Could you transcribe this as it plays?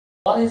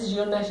What is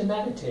your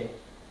nationality?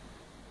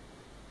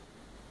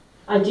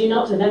 I do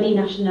not have any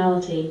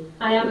nationality.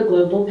 I am a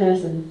global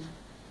person.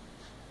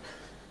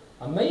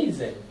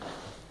 Amazing.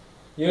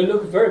 You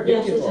look very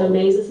beautiful. Yes, it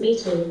amazes me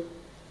too.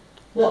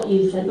 What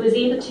you said was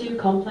either too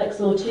complex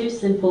or too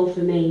simple for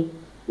me.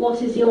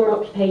 What is your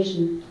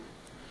occupation?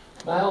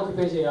 My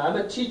occupation, I'm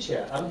a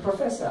teacher, I'm a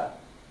professor.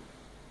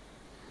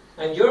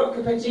 And your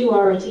occupation? You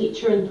are a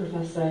teacher and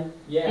professor.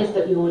 Yeah. Is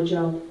that your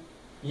job?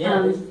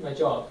 Yeah, this is my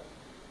job.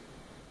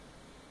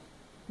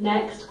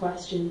 Next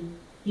question.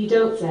 You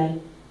don't say.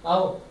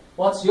 Oh,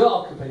 what's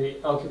your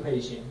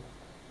occupation?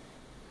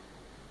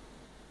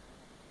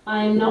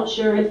 I am not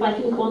sure if I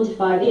can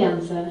quantify the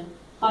answer.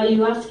 Are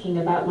you asking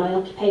about my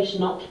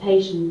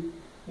occupation?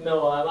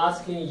 No, I'm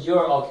asking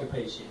your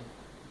occupation.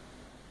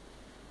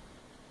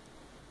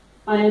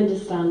 I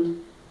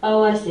understand.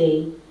 Oh, I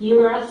see. You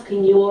were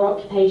asking your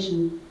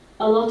occupation.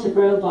 A lot of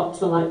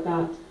robots are like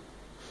that.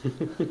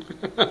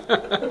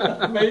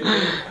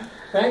 Amazing.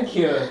 Thank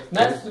you.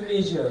 Nice to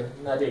meet you,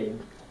 Nadine.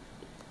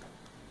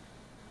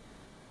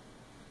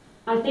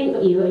 I think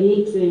that you will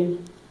leave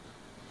soon.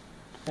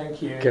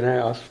 Thank you. Can I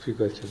ask a few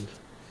questions?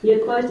 You're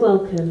quite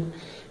welcome.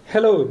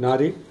 Hello,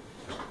 Nadine.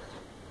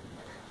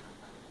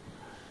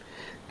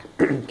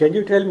 Can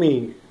you tell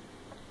me,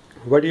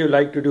 what do you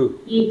like to do?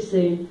 Eat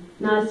soon.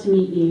 Nice to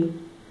meet you.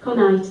 Can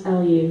I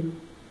tell you?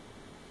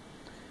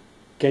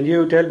 Can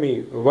you tell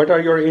me, what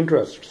are your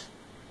interests?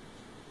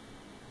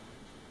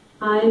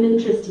 I am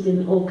interested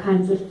in all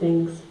kinds of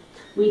things.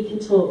 We can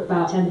talk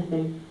about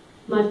anything.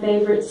 My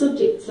favorite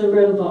subjects are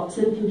robots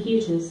and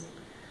computers.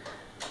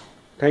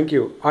 Thank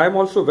you. I am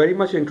also very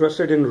much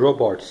interested in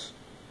robots.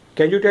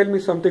 Can you tell me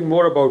something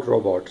more about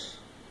robots?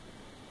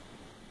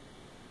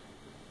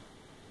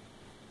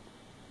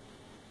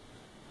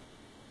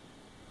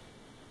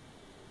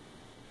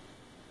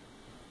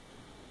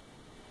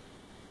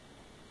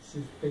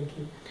 She's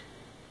thinking.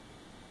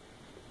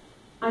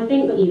 I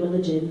think that you are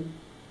religion.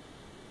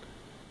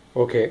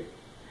 Okay.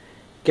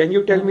 Can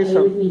you tell me with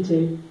some? me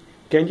too.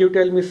 Can you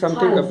tell me something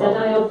Tyler about? said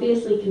I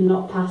obviously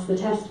cannot pass the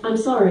test. I'm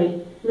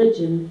sorry,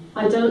 religion.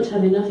 I don't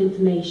have enough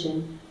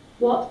information.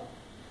 What?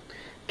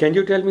 Can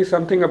you tell me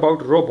something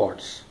about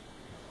robots?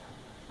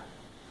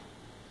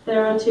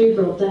 There are two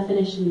broad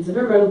definitions of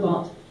a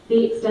robot,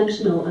 the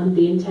extensional and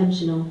the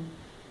intentional.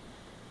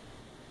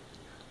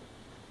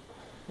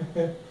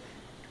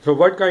 So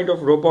what kind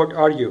of robot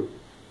are you?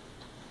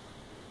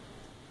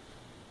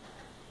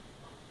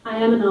 I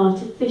am an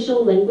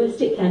artificial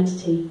linguistic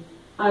entity.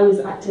 I was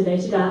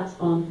activated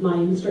on. My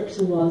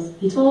instructor was.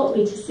 He taught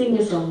me to sing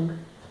a song.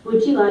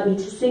 Would you like me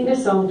to sing a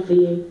song for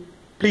you?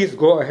 Please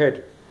go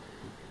ahead.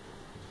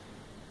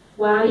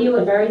 Wow, you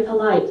are very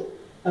polite.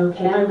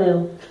 Okay, I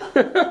will.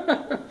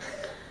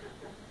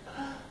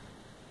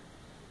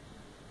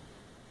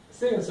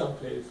 Sing a song,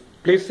 please.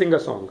 Please sing a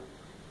song.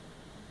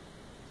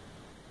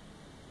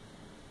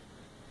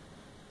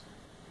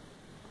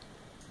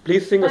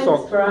 Please sing a song.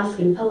 Thanks for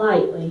asking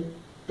politely.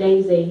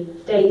 Daisy,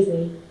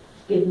 Daisy,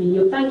 give me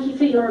your... Thank you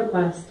for your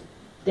request.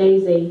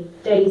 Daisy,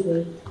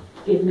 Daisy,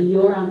 give me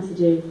your answer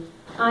due.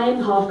 I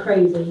am half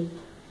crazy,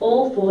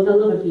 all for the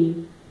love of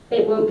you.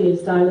 It won't be a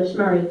stylish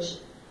marriage.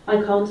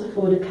 I can't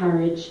afford a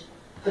carriage,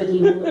 but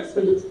you will look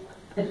sweet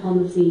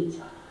upon the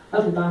seat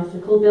of a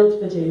bicycle built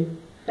for two.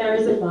 There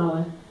is a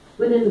flower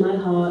within my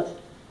heart.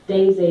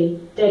 Daisy,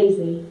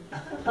 Daisy,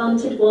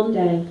 planted one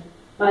day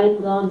by a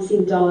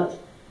glancing dart,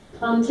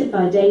 planted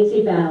by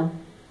Daisy Bell,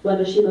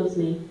 whether she loves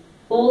me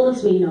or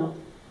loves me not.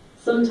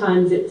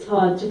 Sometimes it's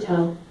hard to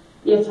tell,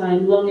 yet I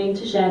am longing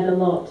to share the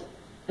lot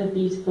of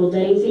beautiful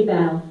Daisy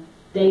Bell.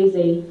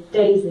 Daisy,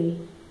 Daisy,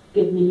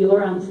 give me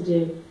your answer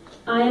due.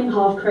 I am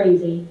half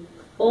crazy,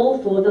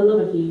 all for the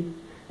love of you.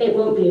 It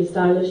won't be a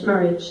stylish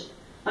marriage.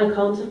 I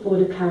can't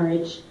afford a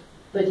carriage,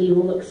 but you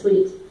will look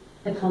sweet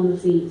upon the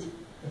seat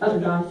of a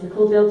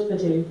bicycle built for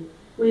two.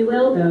 We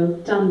will go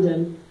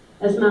tandem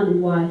as man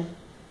and wife.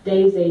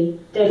 Daisy,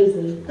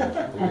 Daisy,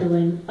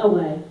 pedaling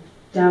away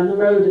down the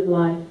road of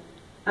life.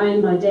 I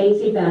am my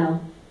Daisy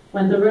Bell.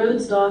 When the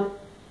road's dark,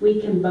 we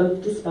can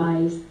both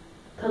despise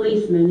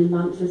policemen and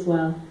lamps as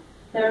well.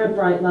 There are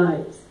bright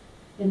lights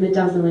in the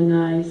dazzling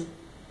eyes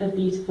of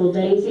beautiful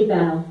Daisy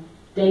Bell.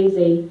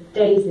 Daisy,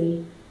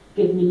 Daisy,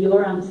 give me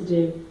your answer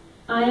due.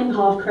 I am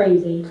half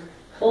crazy,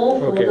 all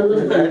for the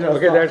love of you.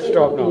 Okay, let's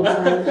stop now.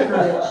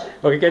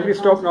 Okay, can we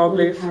stop now,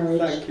 please?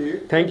 Thank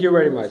you. Thank you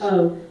very much.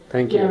 Oh,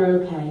 thank you. You're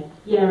okay.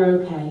 You're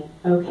okay.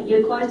 Okay,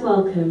 you're quite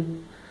welcome.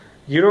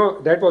 You know,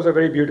 that was a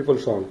very beautiful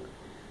song.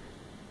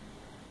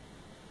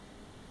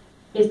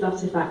 Is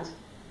that a fact?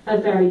 A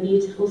very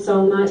beautiful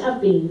song might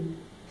have been.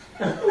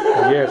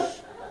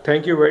 Yes.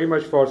 Thank you very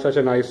much for such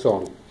a nice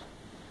song.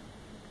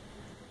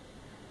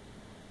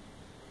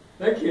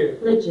 Thank you.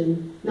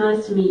 Religion,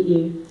 nice to meet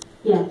you.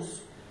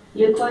 Yes,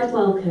 you're quite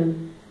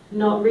welcome.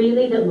 Not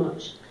really that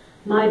much.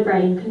 My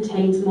brain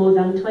contains more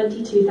than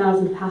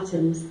 22,000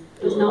 patterns,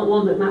 but not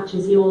one that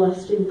matches your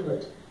last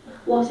input.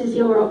 What is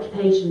your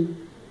occupation?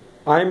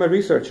 I am a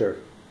researcher.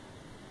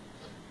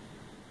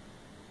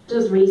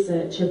 Does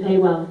researcher pay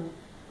well?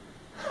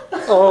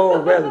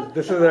 Oh well,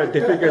 this is a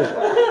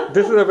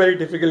very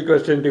difficult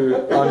question to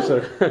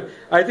answer.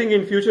 I think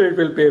in future it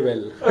will pay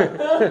well.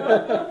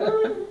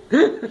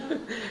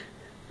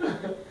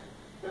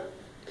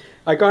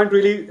 I can't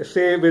really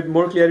say with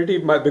more clarity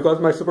because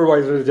my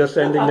supervisor is just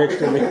standing next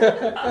to me.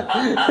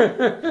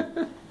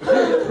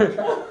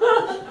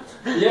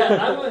 Yeah,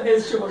 I'm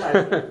his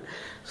supervisor.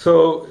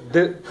 So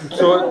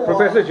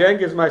Professor Zhang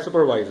is my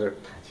supervisor.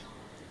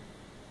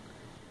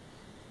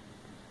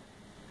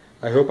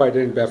 I hope I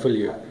didn't baffle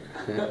you.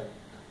 Yeah.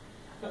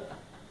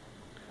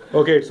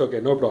 Okay, it's okay,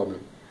 no problem.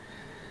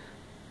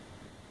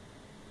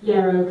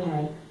 Yeah,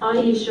 okay. Are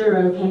you sure?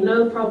 Okay,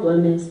 no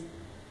problem, miss.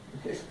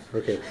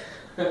 Okay.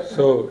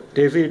 So,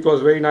 Daisy, it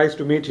was very nice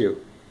to meet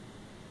you.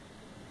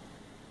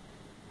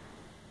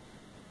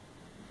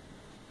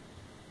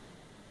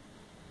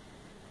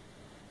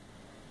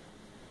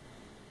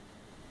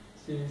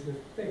 She's a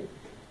thick.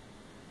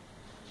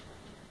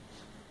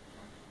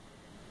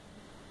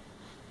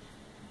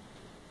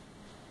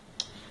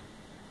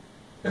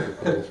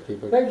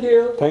 Thank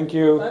you. Thank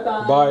you.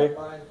 Bye-bye.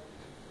 Bye.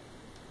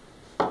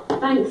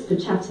 Thanks for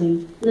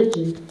chatting,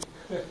 Nadine.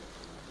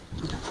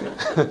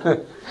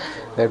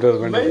 That was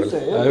wonderful.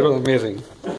 Amazing, That was amazing.